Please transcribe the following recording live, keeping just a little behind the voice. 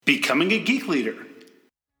Becoming a Geek Leader.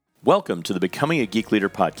 Welcome to the Becoming a Geek Leader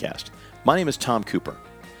podcast. My name is Tom Cooper.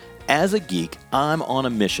 As a geek, I'm on a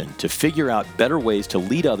mission to figure out better ways to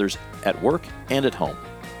lead others at work and at home.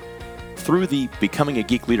 Through the Becoming a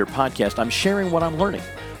Geek Leader podcast, I'm sharing what I'm learning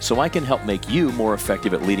so I can help make you more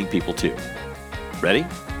effective at leading people too. Ready?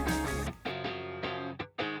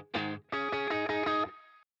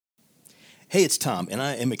 Hey, it's Tom, and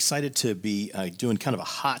I am excited to be doing kind of a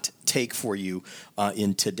hot take for you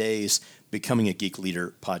in today's Becoming a Geek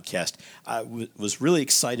Leader podcast. I was really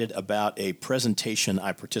excited about a presentation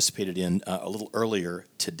I participated in a little earlier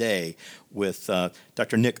today with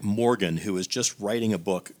Dr. Nick Morgan, who is just writing a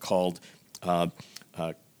book called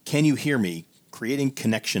Can You Hear Me? Creating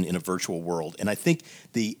Connection in a Virtual World. And I think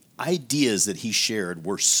the ideas that he shared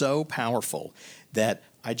were so powerful that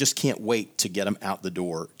I just can't wait to get them out the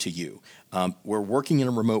door to you. We're working in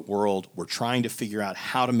a remote world. We're trying to figure out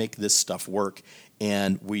how to make this stuff work,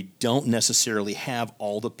 and we don't necessarily have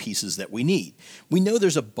all the pieces that we need. We know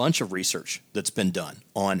there's a bunch of research that's been done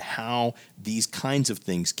on how these kinds of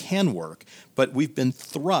things can work, but we've been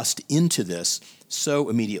thrust into this so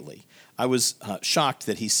immediately. I was shocked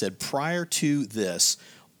that he said prior to this,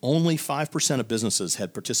 only 5% of businesses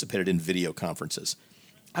had participated in video conferences.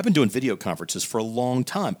 I've been doing video conferences for a long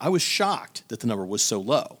time. I was shocked that the number was so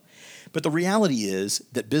low. But the reality is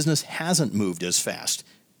that business hasn't moved as fast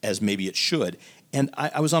as maybe it should. And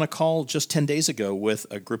I was on a call just 10 days ago with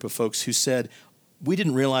a group of folks who said, we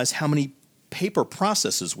didn't realize how many paper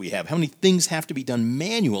processes we have, how many things have to be done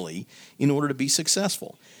manually in order to be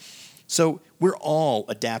successful. So we're all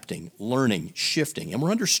adapting, learning, shifting, and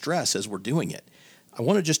we're under stress as we're doing it. I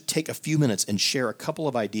want to just take a few minutes and share a couple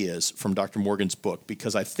of ideas from Dr. Morgan's book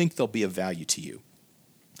because I think they'll be of value to you.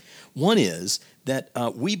 One is that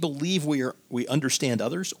we believe we understand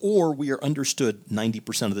others, or we are understood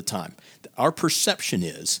 90% of the time. Our perception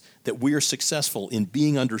is that we are successful in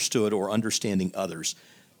being understood or understanding others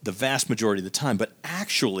the vast majority of the time, but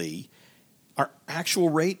actually, our actual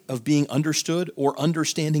rate of being understood or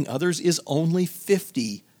understanding others is only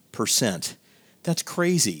 50%. That's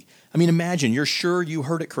crazy. I mean, imagine you're sure you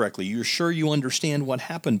heard it correctly. You're sure you understand what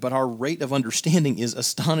happened, but our rate of understanding is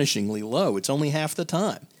astonishingly low. It's only half the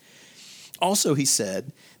time. Also, he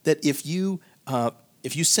said that if you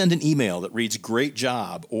send an email that reads "great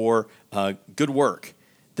job" or "good work,"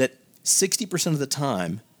 that 60% of the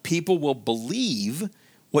time people will believe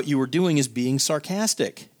what you were doing is being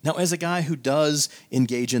sarcastic. Now, as a guy who does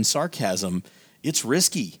engage in sarcasm, it's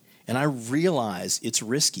risky, and I realize it's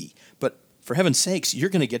risky, but for heaven's sakes, you're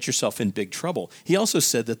going to get yourself in big trouble. He also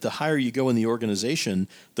said that the higher you go in the organization,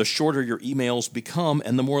 the shorter your emails become,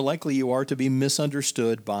 and the more likely you are to be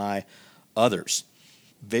misunderstood by others.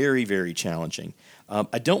 Very, very challenging.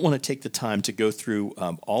 I don't want to take the time to go through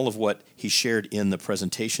all of what he shared in the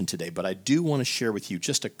presentation today, but I do want to share with you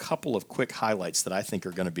just a couple of quick highlights that I think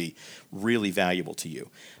are going to be really valuable to you.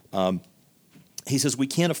 He says we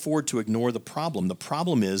can't afford to ignore the problem. The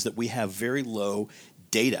problem is that we have very low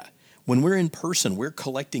data. When we're in person, we're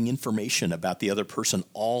collecting information about the other person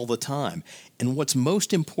all the time. And what's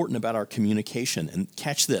most important about our communication, and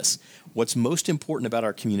catch this, what's most important about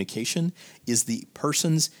our communication is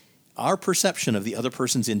our perception of the other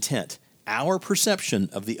person's intent. Our perception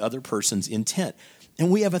of the other person's intent. And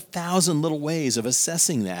we have 1,000 little ways of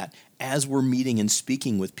assessing that as we're meeting and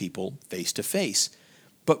speaking with people face to face.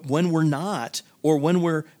 But when we're not, or when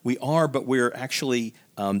we are, but we're actually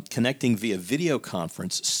connecting via video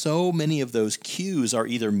conference, so many of those cues are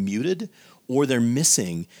either muted or they're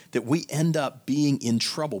missing, that we end up being in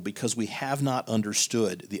trouble because we have not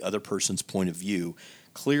understood the other person's point of view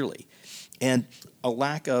clearly. And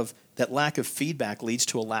that lack of feedback leads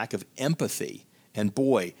to a lack of empathy. And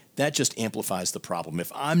boy, that just amplifies the problem.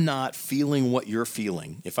 If I'm not feeling what you're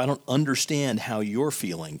feeling, if I don't understand how you're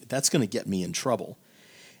feeling, that's going to get me in trouble.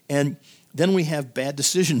 And then we have bad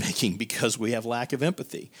decision-making because we have lack of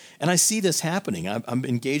empathy. And I see this happening. I'm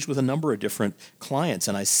engaged with a number of different clients,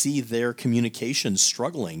 and I see their communication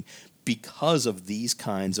struggling because of these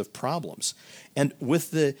kinds of problems. And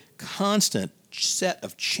with the constant set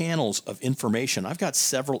of channels of information, I've got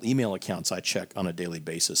several email accounts I check on a daily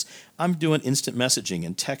basis. I'm doing instant messaging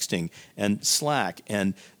and texting and Slack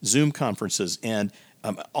and Zoom conferences and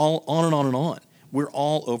all on and on and on. We're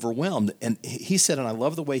all overwhelmed. And he said, and I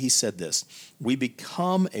love the way he said this, we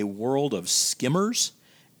become a world of skimmers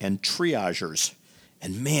and triagers.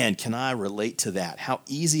 And man, can I relate to that, how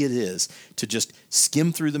easy it is to just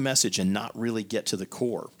skim through the message and not really get to the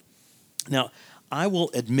core. Now, I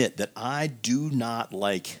will admit that I do not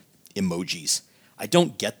like emojis. I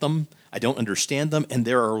don't get them. I don't understand them, and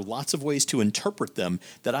there are lots of ways to interpret them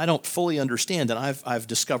that I don't fully understand. And I've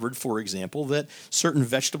discovered, for example, that certain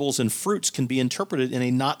vegetables and fruits can be interpreted in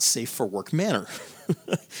a not safe for work manner.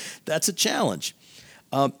 That's a challenge.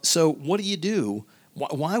 So what do you do?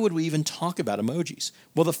 Why would we even talk about emojis?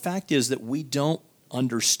 Well, the fact is that we don't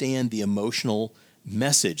understand the emotional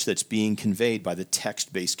message that's being conveyed by the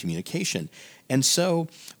text-based communication. And so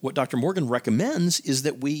what Dr. Morgan recommends is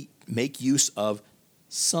that we make use of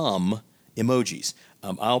some emojis.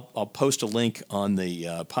 I'll post a link on the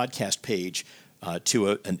podcast page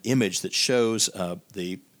to an image that shows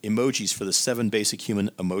the emojis for the 7 basic human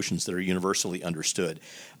emotions that are universally understood.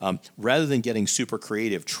 Rather than getting super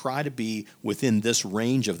creative, try to be within this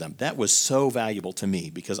range of them. That was so valuable to me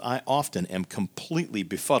because I often am completely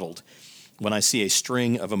befuddled when I see a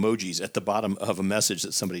string of emojis at the bottom of a message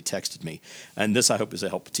that somebody texted me. And this, I hope, is a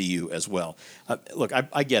help to you as well. Look,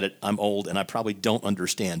 I get it. I'm old, and I probably don't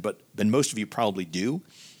understand, but most of you probably do.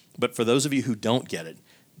 But for those of you who don't get it,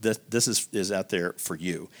 this is out there for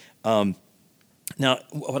you. Now,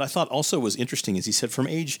 what I thought also was interesting is he said from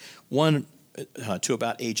age 1 to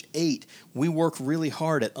about age 8, we work really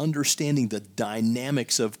hard at understanding the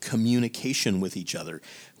dynamics of communication with each other.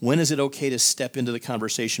 When is it okay to step into the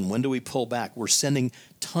conversation? When do we pull back? We're sending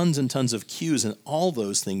tons and tons of cues, and all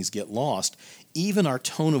those things get lost. Even our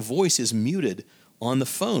tone of voice is muted on the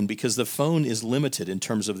phone because the phone is limited in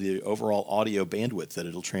terms of the overall audio bandwidth that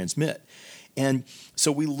it'll transmit. And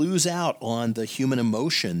so we lose out on the human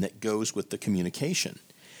emotion that goes with the communication.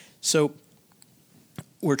 So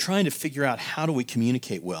we're trying to figure out how do we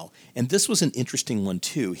communicate well. And this was an interesting one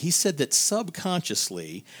too. He said that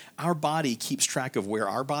subconsciously, our body keeps track of where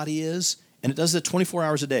our body is, and it does it 24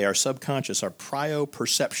 hours a day. Our subconscious, our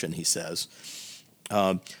proprioception, he says.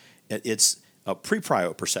 It's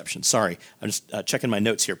pre-proprioception. Sorry, I'm just checking my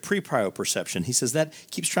notes here. Pre-proprioception. He says that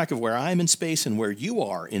keeps track of where I'm in space and where you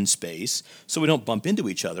are in space so we don't bump into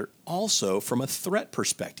each other. Also, from a threat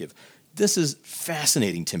perspective. This is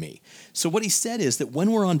fascinating to me. So what he said is that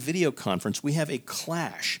when we're on video conference, we have a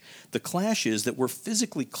clash. The clash is that we're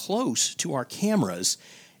physically close to our cameras,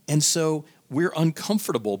 and so we're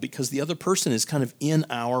uncomfortable because the other person is kind of in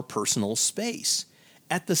our personal space.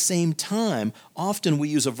 At the same time, often we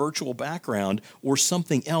use a virtual background or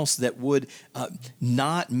something else that would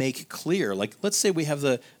not make clear. Like, let's say we have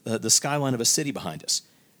the skyline of a city behind us.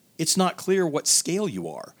 It's not clear what scale you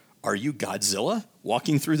are. Are you Godzilla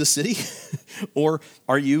walking through the city? Or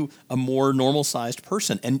are you a more normal-sized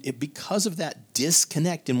person? And because of that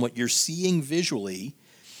disconnect in what you're seeing visually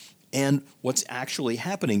and what's actually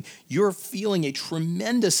happening, you're feeling a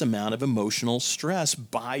tremendous amount of emotional stress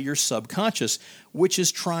by your subconscious, which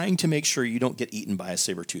is trying to make sure you don't get eaten by a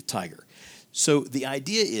saber-toothed tiger. So the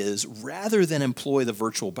idea is, rather than employ the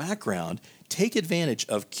virtual background, take advantage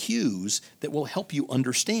of cues that will help you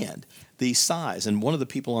understand the size. And one of the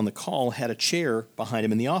people on the call had a chair behind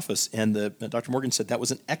him in the office, and Dr. Morgan said that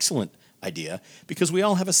was an excellent idea because we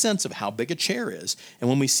all have a sense of how big a chair is. And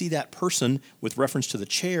when we see that person with reference to the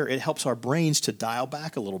chair, it helps our brains to dial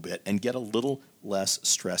back a little bit and get a little less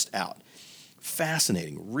stressed out.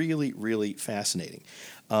 Fascinating, really, really fascinating.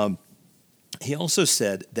 He also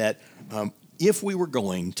said that if we were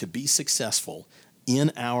going to be successful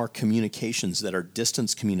in our communications that are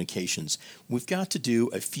distance communications, we've got to do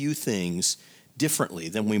a few things differently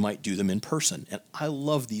than we might do them in person. And I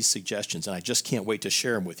love these suggestions, and I just can't wait to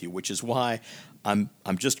share them with you, which is why I'm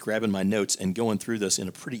just grabbing my notes and going through this in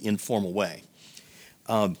a pretty informal way.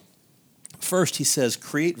 First, he says,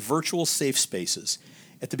 create virtual safe spaces.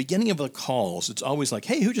 At the beginning of the calls, it's always like,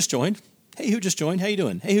 hey, who just joined? Hey, who just joined? How you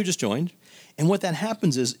doing? Hey, who just joined? And what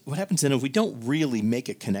happens then is we don't really make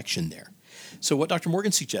a connection there. So what Dr.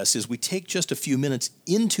 Morgan suggests is we take just a few minutes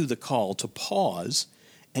into the call to pause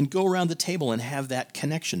and go around the table and have that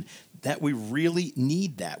connection. That we really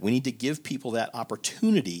need that. We need to give people that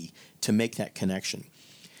opportunity to make that connection.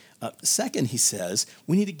 Second, he says,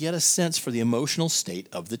 we need to get a sense for the emotional state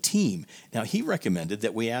of the team. Now, he recommended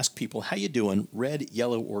that we ask people, how you doing, red,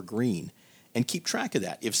 yellow, or green, and keep track of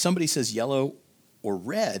that. If somebody says yellow or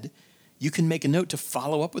red, you can make a note to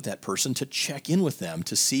follow up with that person to check in with them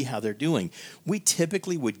to see how they're doing. We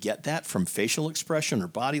typically would get that from facial expression or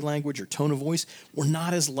body language or tone of voice. We're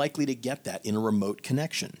not as likely to get that in a remote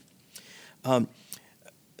connection.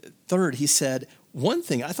 Third, he said, one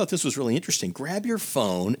thing, I thought this was really interesting, grab your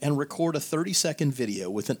phone and record a 30-second video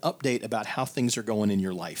with an update about how things are going in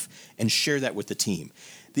your life and share that with the team.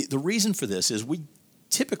 The reason for this is we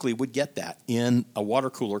typically would get that in a water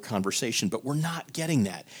cooler conversation, but we're not getting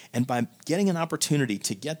that. And by getting an opportunity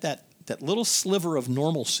to get that little sliver of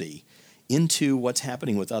normalcy into what's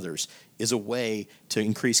happening with others is a way to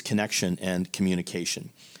increase connection and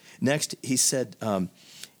communication. Next, he said,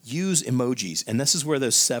 use emojis. And this is where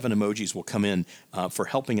those 7 emojis will come in for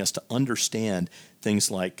helping us to understand things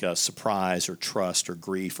like surprise or trust or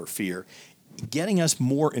grief or fear, getting us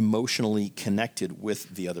more emotionally connected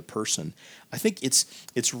with the other person. I think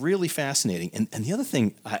it's really fascinating. And the other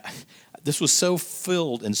thing, this was so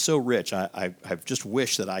filled and so rich. I've just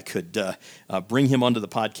wished that I could bring him onto the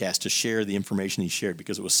podcast to share the information he shared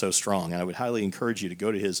because it was so strong. And I would highly encourage you to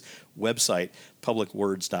go to his website,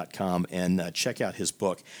 publicwords.com, and check out his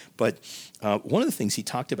book. But one of the things he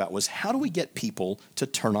talked about was how do we get people to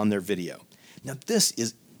turn on their video? Now, this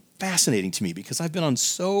is fascinating to me because I've been on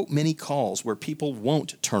so many calls where people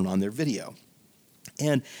won't turn on their video.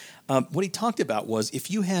 And what he talked about was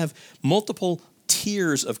if you have multiple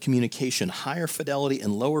tiers of communication, higher fidelity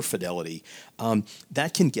and lower fidelity,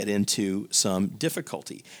 that can get into some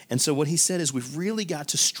difficulty. And so what he said is we've really got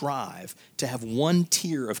to strive to have one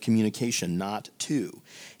tier of communication, not 2.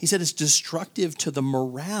 He said it's destructive to the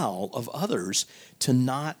morale of others to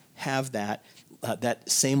not have that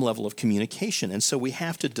same level of communication. And so we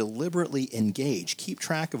have to deliberately engage, keep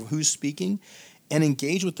track of who's speaking, and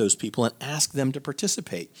engage with those people and ask them to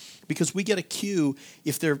participate. Because we get a cue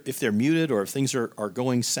if they're muted or if things are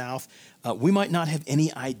going south, we might not have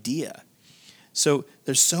any idea. So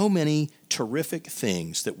there's so many terrific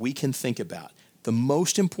things that we can think about. The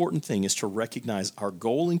most important thing is to recognize our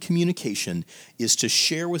goal in communication is to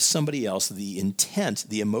share with somebody else the intent,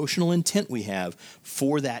 the emotional intent we have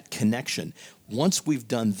for that connection. Once we've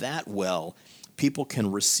done that well, people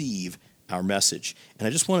can receive our message. And I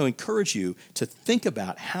just want to encourage you to think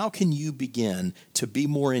about how can you begin to be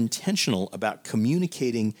more intentional about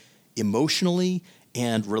communicating emotionally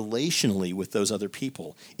and relationally with those other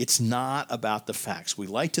people. It's not about the facts. We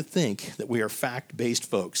like to think that we are fact-based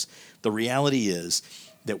folks. The reality is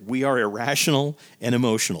that we are irrational and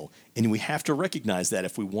emotional, and we have to recognize that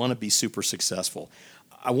if we want to be super successful.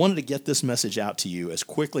 I wanted to get this message out to you as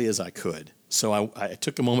quickly as I could. So I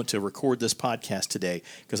took a moment to record this podcast today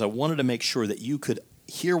because I wanted to make sure that you could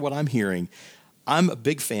hear what I'm hearing. I'm a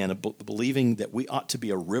big fan of believing that we ought to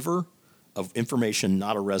be a river of information,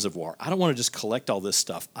 not a reservoir. I don't want to just collect all this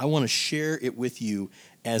stuff. I want to share it with you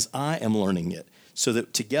as I am learning it so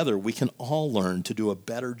that together we can all learn to do a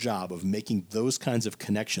better job of making those kinds of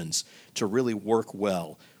connections to really work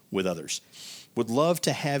well with others. Would love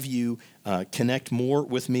to have you connect more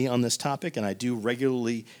with me on this topic, and I do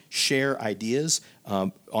regularly share ideas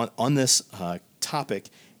on this topic,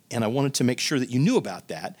 and I wanted to make sure that you knew about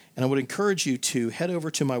that, and I would encourage you to head over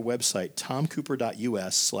to my website,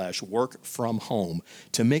 tomcooper.us/workfromhome,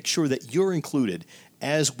 to make sure that you're included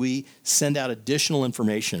as we send out additional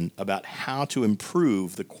information about how to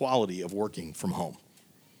improve the quality of working from home.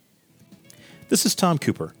 This is Tom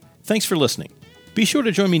Cooper. Thanks for listening. Be sure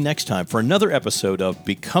to join me next time for another episode of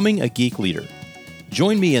Becoming a Geek Leader.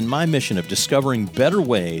 Join me in my mission of discovering better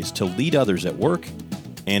ways to lead others at work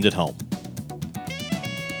and at home.